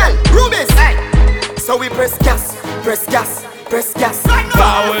 Shell, Rubis. Hey. So we press gas, press gas, press gas.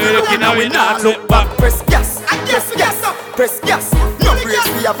 Power looking and we not look back. Press gas, press gas, press gas. No brace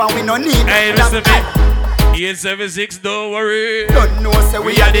we have and we no need. Hey, listen me. 876, don't worry. Don't know, say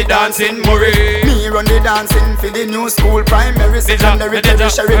we are the dancing Murray. Me run the dancing for the new school, primary, secondary,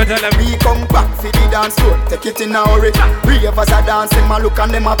 tertiary. We come back for the dance floor, take it in a hurry. Ravers are dancing, my look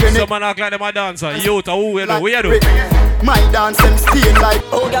and them a penny. Some man act like them a dancer. Youth, who you know? Where you do? My dance them stay like.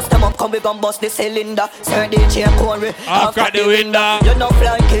 Oh, gas them up, come we gon' bust the cylinder. Sir DJ Corey, I've got the window. You no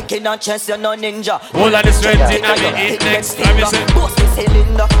fly kicking and chest, you no ninja. All of the strength in the index. Let me say. Bust the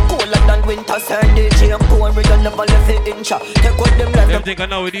cylinder, colder than winter. Sir DJ Corey, you never left the inch. Take what them left. Them think I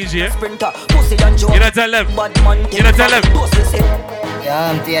know with DJ. Sprinter, pussy and Joe. You not tell them. You not tell them.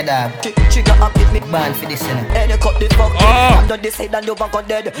 Yeah, I'm tear dog. Trigger up with me. Band for this, you know. And you cut the fuck. Oh. Done this head and you back on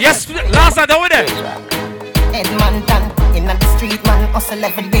dead. Yes, last night over there. Edmonton, in the street, man, hustle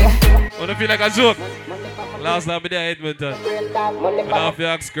every day. Wanna feel like a joke? Last time I there, Edmonton. But I feel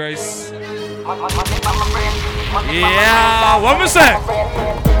ask Christ. Yeah, what me say?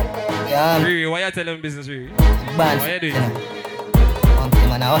 Yeah. Riri, why you telling business, Riri? Band. Why you doing?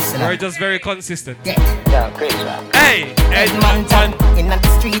 Man, I hustle. We're just very consistent. Yeah, great. Hey, Edmonton, in the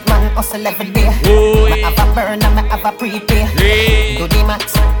street, man, hustle every day. Oh, I have a burn and I have a prepay. Hey. Do the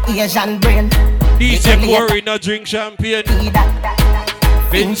max, Asian brain. DJ Corey no drink champagne.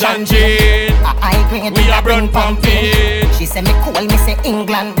 Finch and gin. We are brown pumpkin. She say me cool, me say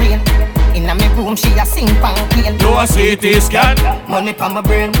England rain. Inna me room, she a sing pumpkin. Do a CT scan. Money pa my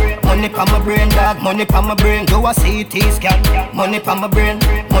brain, money pa my brain, dog. Money pa my brain. Do a CT scan. Money pa my brain,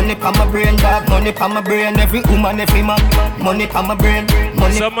 money pa my brain, dog. Money pa my brain. Every woman, every man. Money pa my brain.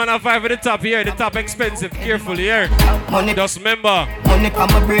 Money. Some man have 5 at the top here. The top expensive. Carefully here. Money. Just remember. Money pa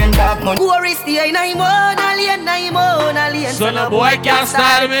my brain, dog. Money. Corey stay in a own alien. So no boy can't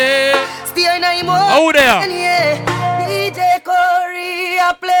style me. Stay in a own. Oh there. DJ Corey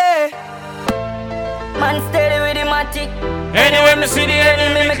a play. Man steady with the matic. Anyway, me see the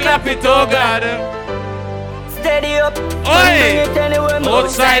enemy, me clap it, oh God. Steady up. Oi!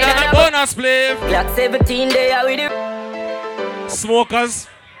 Outside and a bonus play. Clock 17 there with you. Smokers,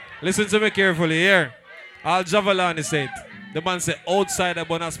 listen to me carefully here. Al Javalani said, the man said outside a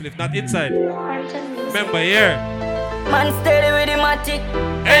bonus split, not inside. Remember here. Man steady with the matic.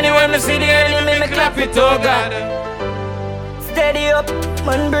 Anywhere me see the enemy, me clap it, oh God. Steady up,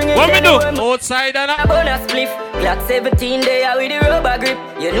 man bring it. What me do? Outside and a bonus split. Clock 17 there with the rubber grip.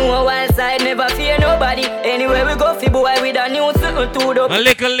 You know a wild side never fear nobody. Anywhere we go, fi boy with a new something to do. A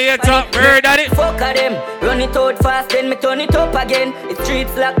little later, murder it. Fuck a them, run it out fast, then me turn it up again. It's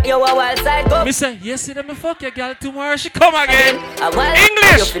streets lock, you a wild side go. Me say, yesterday me fuck your girl, tomorrow she come again.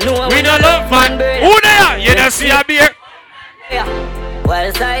 English, we don't love man. Who there? You don't see a beer.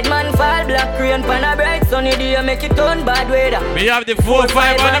 Wild side man fall black rain pan a bright sunny day make it turn bad weather. Me have the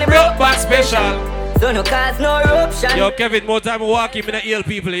 4-5 on the broke back special. So no cause no eruption. Yo Kevin, more time walking, me not ill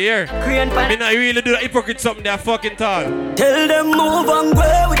people here. Me not really do that hypocrite something they're fucking tall. Tell them move and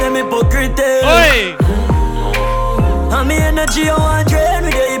go with them hypocrite. Oi! And me energy I want drain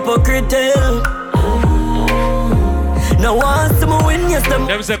with the hypocrite. Now once to me win, yes them.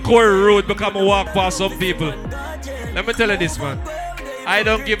 Them say Corey Road become a walk past some people. Let me tell you this, man. I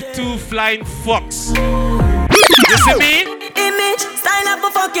don't give two flying fucks. You see me? Image, style up for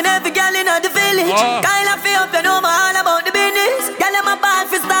fucking every girl in the village. Kind of feel up and over all about the business. Girl in my band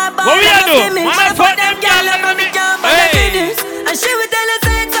for star ball. What we a do? Man, fuck them girl in me. Hey! And she would tell us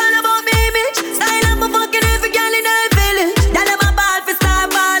it's all about me image. Style up for fucking every girl in the village. Girl in my band for star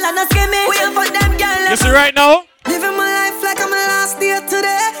ball and a skimming. We'll fuck them girl. You see right now? Living my life like I'm the last day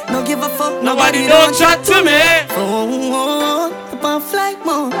today. No give a fuck. Nobody don't chat to me. Up on flight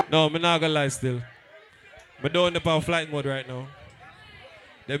mode. No, I'm not gonna lie still. I'm doing the on flight mode right now.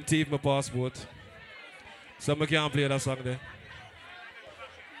 Them thief my passport. So I can't play that song there.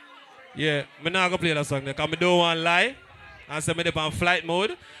 Yeah, I'm not gonna play that song there. Because I don't want to lie. And say I'm on flight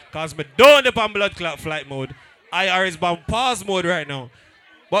mode. Because I don't on blood clot flight mode. IR is on pause mode right now.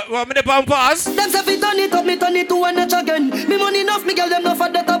 But what me on pause? Them say fi turn it up, me turn it to one notch again. Me money enough, me girl them no for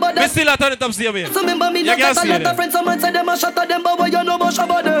that about them. Me still a turn it up, see me. So remember me not got a lot of friends. Someone say them a shot at them, but what you know about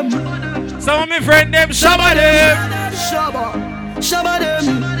shabba them? Some of me friend them shabba them. Shabba them.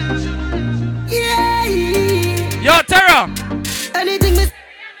 Yeah. Yo, Terra. Anything me.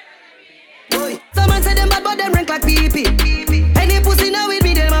 Boy, someone say them bad, but them rank like pee-pee. Any pussy now with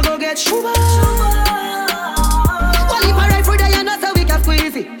me, them a go get shuba. Well, if I ride through there, you know so we can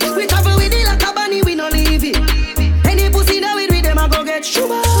squeeze it. We travel with it like a bunny, we no leave it. Any pussy now with me, them a go get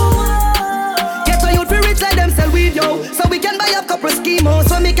shuba. Get a youth for rich like them sell weed, yo. So we can buy up couple schemos.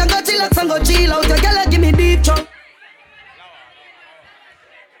 So me can go chillax and go chill out. Your girl give me deep chunk.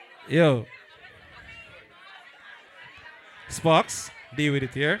 Yo. Sparks, deal with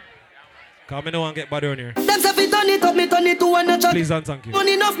it here. Come in and get bad on here. Them say fi turn it up, me turn it to one notch. Please and thank you.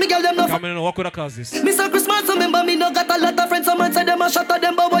 Money enough, me girl them no. Come in and what could have caused this? Mr. Christmas, remember me no got a lot of friends. Someone say them a shot at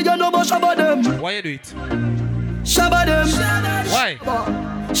them, but what you know about shabba them? Why you do it? Shabba them. Why?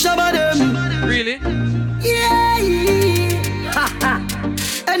 Shabba them. Really? Yeah. Ha ha.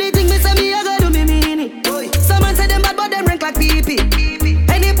 Anything me say me, I go do me mean it. Someone say them bad, but them rank like pee-pee.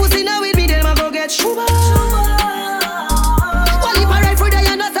 Any pussy now with me, them a go get shuba.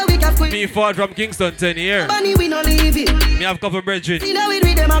 Me fought from Kingston 10 years. Money we no leave it. Me have couple brethren.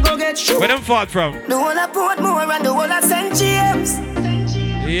 With them I go get shoot. Where them fought from? The whole of Portmore and the whole of St. James.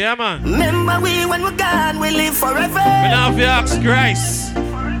 Yeah, man. Remember we when we're gone, we live forever. We now have to ask Christ.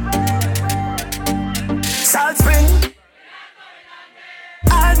 Salt Spring.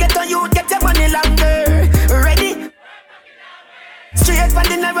 I'll get on you, get your money longer. Ready? Straight from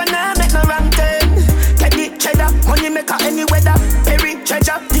the narrow, now make no wrong turn. Teddy cheddar, money maker any weather. Perry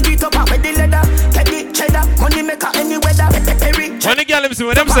treasure, dig it up with the leather. Teddy cheddar, money maker any weather. Perry treasure. When the girl see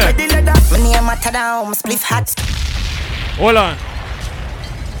what them say? When you matter down, spliff hot. Hold on.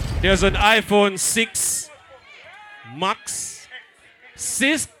 There's an iPhone 6 Max.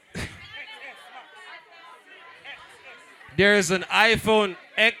 There's an iPhone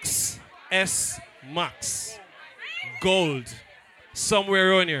XS Max Gold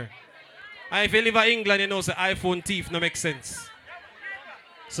somewhere around here. And if you live in England, you know the iPhone thief no make sense.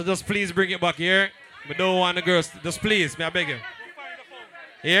 So just please bring it back here. We don't want the girls. Just please, may I beg you.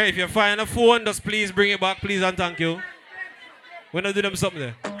 Here, if you find a phone, just please bring it back, please and thank you. We're not do them something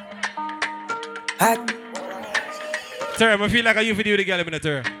there. Terry, I feel like I used to do the girl in the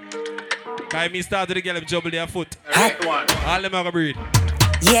Terry. Because me start with the girl and juggle their foot. All them are going to breathe.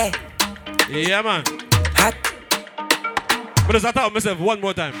 Yeah. Yeah, man. But just I thought myself one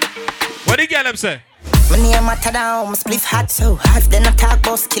more time. What the girl them say? My name matter down, my spliff hot so hot. Then I talk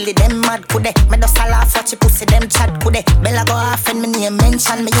about kill it, them mad could they? Me just a laugh watch you pussy, them chat could they? Bella go off and my name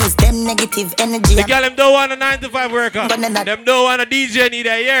mention, me use them negative energy. The girl them don't want a 9-to-5 worker. Them don't want a DJ need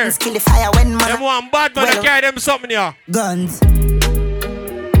a year. Kill the fire when man. Them want bad man to carry them something here. Guns.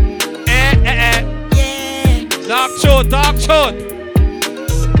 Yeah. Talk short.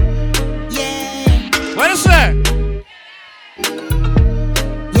 Yeah. What is that?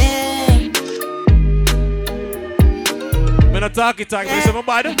 I talk, me say my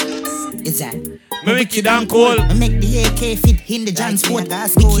body. Is that? Me wicked and cool. I make the AK fit in the John Sport.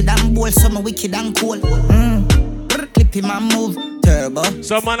 Wicked and bold, so me wicked and cool. Clip him and move. Turbo.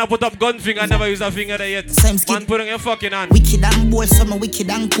 Some man put up gun finger, never use a finger there yet. Man put on your fucking hand. Wicked and bold, so me wicked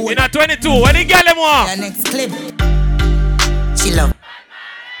and cool. In a 22, what the girl them want? Yeah, next clip. She love.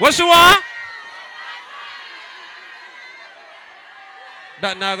 What she want?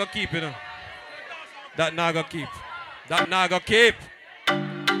 That nah go keep, you know. That nah go keep.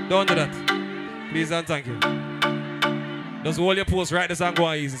 Don't do that. Please and thank you. Just hold your post right this and go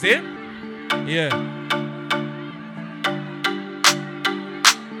on easy. See? Yeah.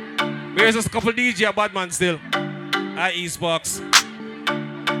 There's just a couple DJ at Badman still. At Eastbox.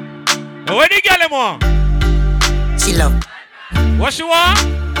 Where the girl them want? She love. What she want?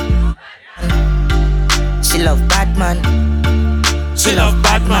 She love Badman. She love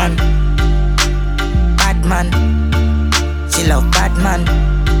Badman. Badman. She love Badman.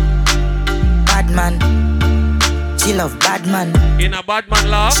 Badman. She love Badman. In a Badman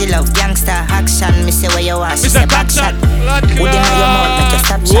love. She love gangster action. Me say where you are. She say back shot. Put in your mouth make your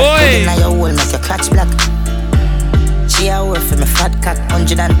stop shot. Put in your hole make your clutch black. She a work for me fat cock.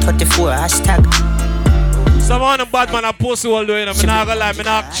 134 hashtag. Some of them Badman a pussy all the way. I'm not gonna lie. I'm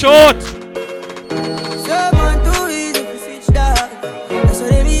not short. Someone too easy to switch dog. That's what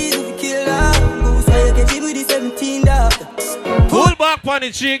they easy to kill dog. So you can keep with the 17 dog. Pull back on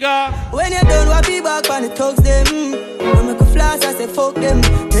the trigger. When you done, what be back on the thugs them. Don't make a flash, I say fuck them.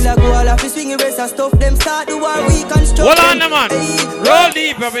 Till I go all off the swing race and stuff them. Start the war, we construct them. Hold on, man. Roll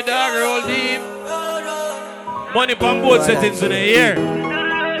deep, every dog, roll deep. Money pump board settings in the air.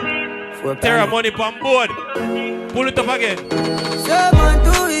 Terra money pump board. Pull it up again. Someone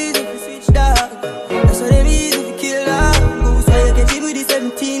too easy to switch dog. That's what they easy to kill dog. So you can keep with the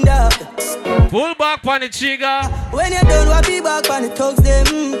 17 dog. Pull back on the trigger. When you done, what be back on the thugs them.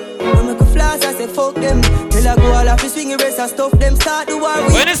 Don't make a flash, I say fuck them. Till I go all off the swing race and stuff them. Start the war.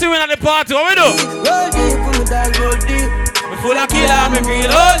 When you see we at the party, what we do? Roll deep, put me down, roll deep. We full of killer, me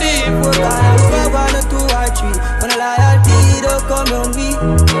feel all deep. 4 1 2 or 3. When I loyalty don't come on me.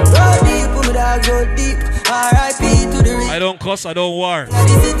 Roll deep, put me down, roll deep. R.I.P. to the rich. I don't cuss, I don't war. The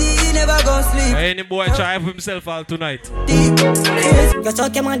city never gon' sleep. Any boy try for himself all tonight. You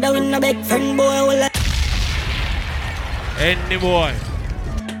talk your mother with no big friend boy. Any boy.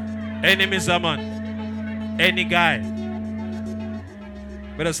 Any Mr. Man. Any guy.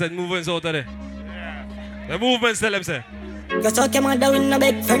 Better send movements out of there. The movements tell them say. You talk your mother with no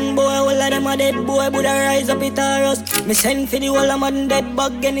big friend boy. All of them a dead boy, but I rise up it a rust. Me send for the whole of man dead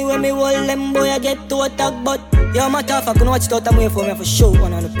bug. Anyway me hold them boy I get to attack. But yo matter if I can watch it out and wait for me for show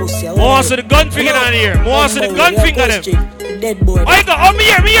one on the pussy. More see the gun finger on here. More see the gun finger them. Dead boy. I go, oh me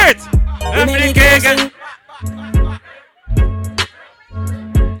here it. Again.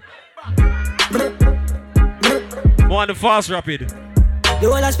 More on the fast rapid. You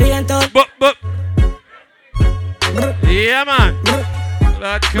wanna speak and talk? But. Yeah, man.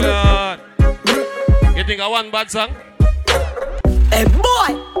 That cloud. You think I want bad song? Hey,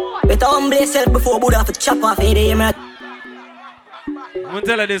 boy! Better humble yourself before Buddha for chop off here, man. I'm gonna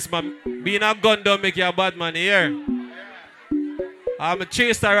tell you this, man. Being a gun don't make you a bad man here. I'm a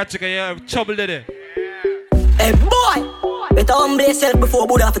chase that ratchet, you have trouble there. Hey, boy! Better humble yourself before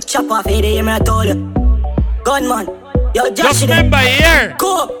Buddha for chop off here, man. I told you. Gunman. Yo, just remember here.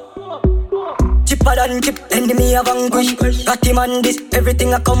 Go! Chipper than chip, enemy of vanquish. Got him on this,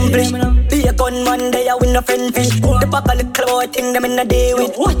 everything accomplished. Be a gunman, they a win a friend fish. The back of the boy, thing them in a day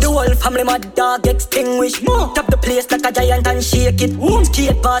with. The whole family mad dog extinguished. Tap the place like a giant and shake it.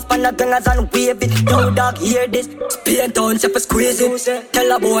 Skate past pan the gangers and wave it. Yo dog, hear this. Spain town, step squeeze it.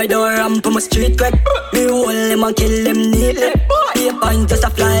 Tell a boy don't ramp on my street crack. Me hold him and kill him neatly. Be a pint just a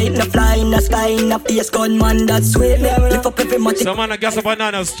fly in the sky. In a face gunman that sweet me. Lift up every match. Some man a gas up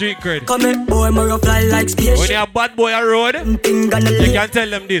banana street cred. Come here boy, fly like space. When you're a bad boy on road, you can tell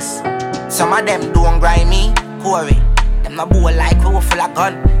them this. Some of them don't grind me, Corey. Them a boy like we were full of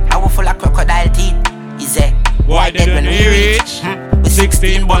gun, I was full of crocodile teeth. Is it? Why dead when we reach?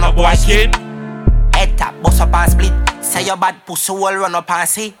 16 bun up boy skin. Head tap, bust up and split. Say your bad pussy will run up and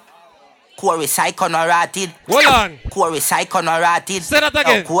see. Corey psycho no rotted. Hold on. Corey psycho no rotted. Say that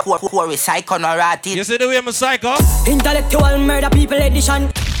again. Corey psycho no rotted. You see the way I'm a psycho? Intellectual murder people edition.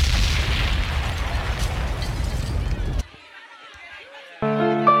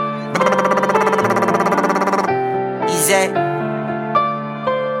 Easy.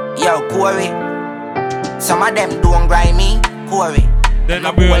 Yo, Corey. Some of them don't grind me. Corey. Then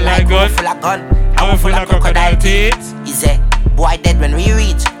I blow like gun. Full of gun. I'm full of crocodile teeth. Easy. Boy dead when we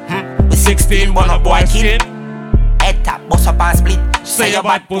reach. With 16 bun up boy skin. Head tap, bust up and split. Say your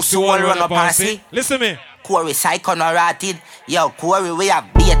bad pussy all run up and see. Listen me. Corey psycho no rotted. Yo, Corey, we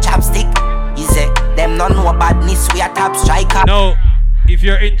have be a chapstick. Easy. Them not know badness, we a top striker. Now, if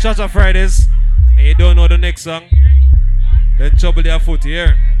you're in Chacha Fridays and you don't know the next song, then trouble their foot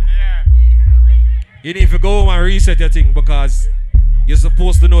here. You need to go home and reset your thing because you're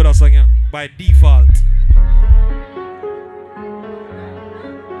supposed to know that song by default.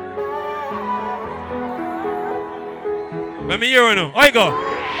 Let me hear you now. I go.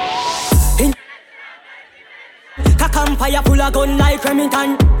 A campfire full of gun like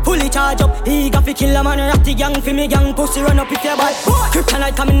Remington. Fully charge up, eager fi kill a man. Ratty gang fi me gang, pussy run up if you bad.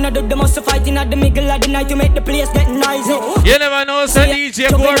 Kryptonite coming out of the must fight in at the middle of the night to make the place get noisy. You never know, so DJ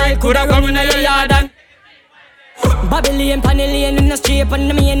Corey coulda come in your yard and Babylon, Panellian in the street, and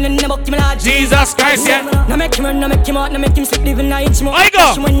the main in the buck, my Jesus Christ, yeah. No make him run, no make him out, no make him sleep, even night smoke. I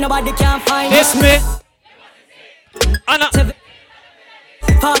go. When nobody can find this me. Anna.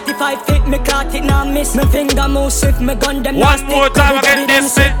 45 feet, me caught it, now miss. Me finger move swift, me gun them. One more time again,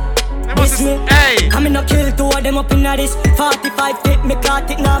 this me. Hey. I'm in a kill two of them up in this. 45 feet, me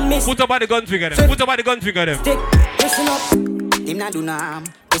caught it, now miss. Put up by the gun figure them. Put up by the gun figure them. Stick, listen up. Him na do nam.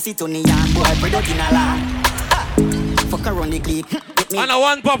 Pussy to the yam, boy, product in a land. Fuck around the clip. And a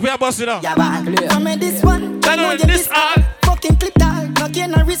one pop we are busting up. Yeah, bad. Come in this one. Then this all. Fucking clip tag. Not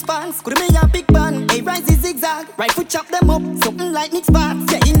getting a response. Could be a big band. Hey, rise is zigzag. Right foot chop them up. Something like Nick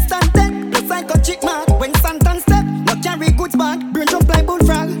Sparks. Yeah, instant death. Looks like a chick mark. When Santan step. Not carry goods back. Brain jump like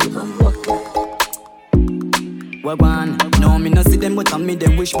bullfrog. Well, one. No, me no see them, but I me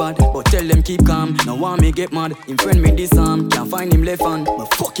them wish bad. But tell them keep calm. Now want me get mad. Him friend me this arm. Can't find him left hand.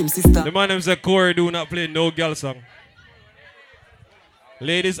 But fuck him sister. The man named Corey do not play no girl song.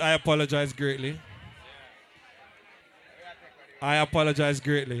 Ladies, I apologize greatly. I apologize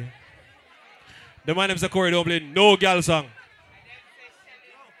greatly. The man named Corey don't play no girl song.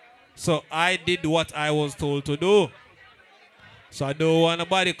 So I did what I was told to do. So I don't want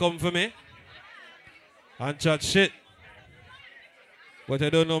nobody come for me and chat shit. But I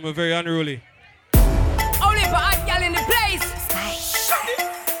don't know, me very unruly. Only for hot girl in the place.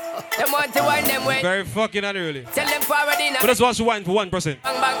 Them want to wind them way. Very fucking unruly. Tell them forward in. But let's watch the wine for 1%.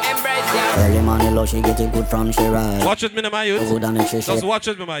 Bang bang embrace ya. Early morning low, she getting good from she ride. Watch it, me my youth. Just watch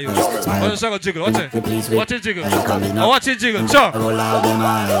it, me my youth. Watch it, jiggle. Watch it. Watch it, jiggle. Watch it, jiggle. Sure.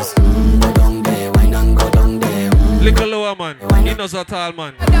 Little lower, man. He knows a tall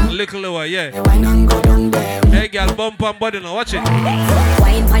man. Little lower, yeah. Hey, girl, bump and body now. Watch it.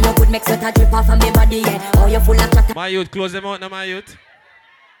 Wine for your good makes it a drip off of me body, yeah. Oh, you full of chat. My youth, close them out now, my youth.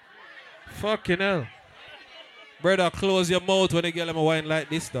 Fucking hell. Brother, close your mouth when they get them a wine like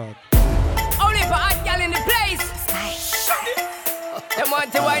this, dog. Only for hot girl in the place. Them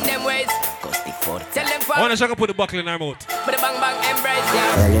want to wind them ways. Tell them I want to put the buckle in her mouth. Put the bang bang embrace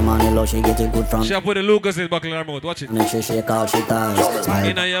ya. Early morning low, she getting good from. She put the Lucas in the buckle in her mouth. Watch it. Make she shake out, she ties.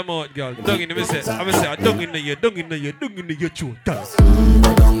 In your mouth, girl. Dung in the mouth. I'm say, dung in the ear, dung in the ear, dung in the ear, chew.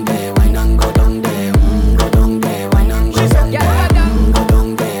 Go down there, wine and go down there. Go down there, wine and go down there. Go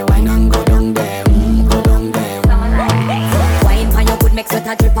down there, wine and go down there. Go down there. Wine for your good makes it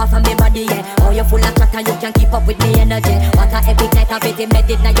a drip off of me body, yeah. Oh, you full of chat and you can keep up with me energy. What a epic night of it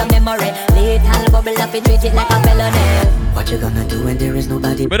embedded in your memory. Little bubble up and treat it like a felony. What you gonna do when there is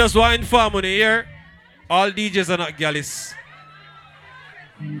nobody? But that's why in Farmony here, all DJs are not gallis.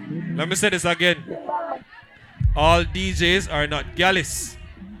 Let me say this again. All DJs are not gallis.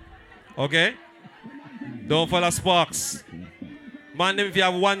 Okay? Don't follow Sparks. Man, if you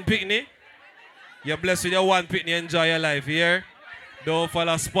have one picnic, you're blessed with your one picnic, enjoy your life here. Don't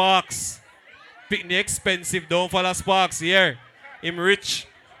follow Sparks. Picnic expensive, don't follow Sparks here. Him rich.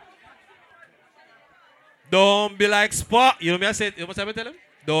 Don't be like Sparks. You know what I said? You know what I tell him?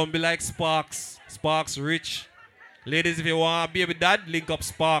 Don't be like Sparks. Sparks rich. Ladies, if you want to be with dad, link up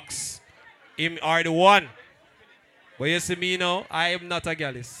Sparks. Him are the one. But you see me now, I am not a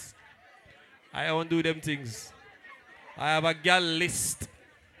gallis. I don't do them things. I have a gal list.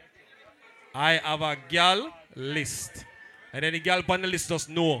 I have a gal list. And then the gal on the list just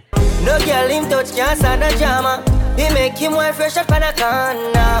know. No girl him touch can't stand a drama. He make him wife fresh up on a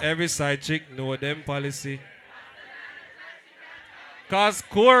corner. Every side chick know them policy. Cause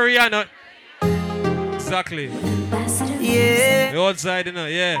Corey and not. Exactly. Yeah. The outside, you know,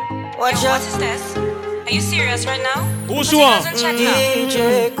 yeah. What is this? Are you serious right now? Who's she want?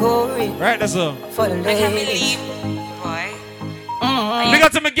 DJ Corey. Right, that's all. For the I can't ladies. believe, boy. Big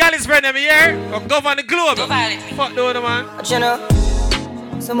up to my galley's friend, them here. Or govern the globe. Don't violate me. Fuck the other man. You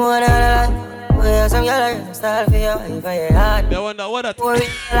know, someone where some yellow style for you if I hard. They wonder what that. Worry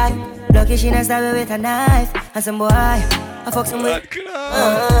like lucky she not stab me with a knife. And some boy, I fuck some with.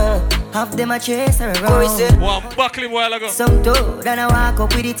 Half them a chase her around. One buckle him while ago. Some dude and I walk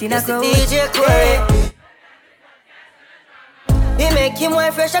up with it in a crowd. DJ Corey. He make him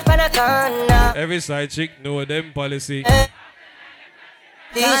one fresh up on a corner. Every side chick know them policy.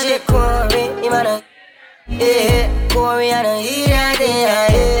 DJ Corey, him and a Corey and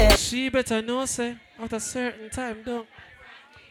a She better know, say, at a certain time, don't.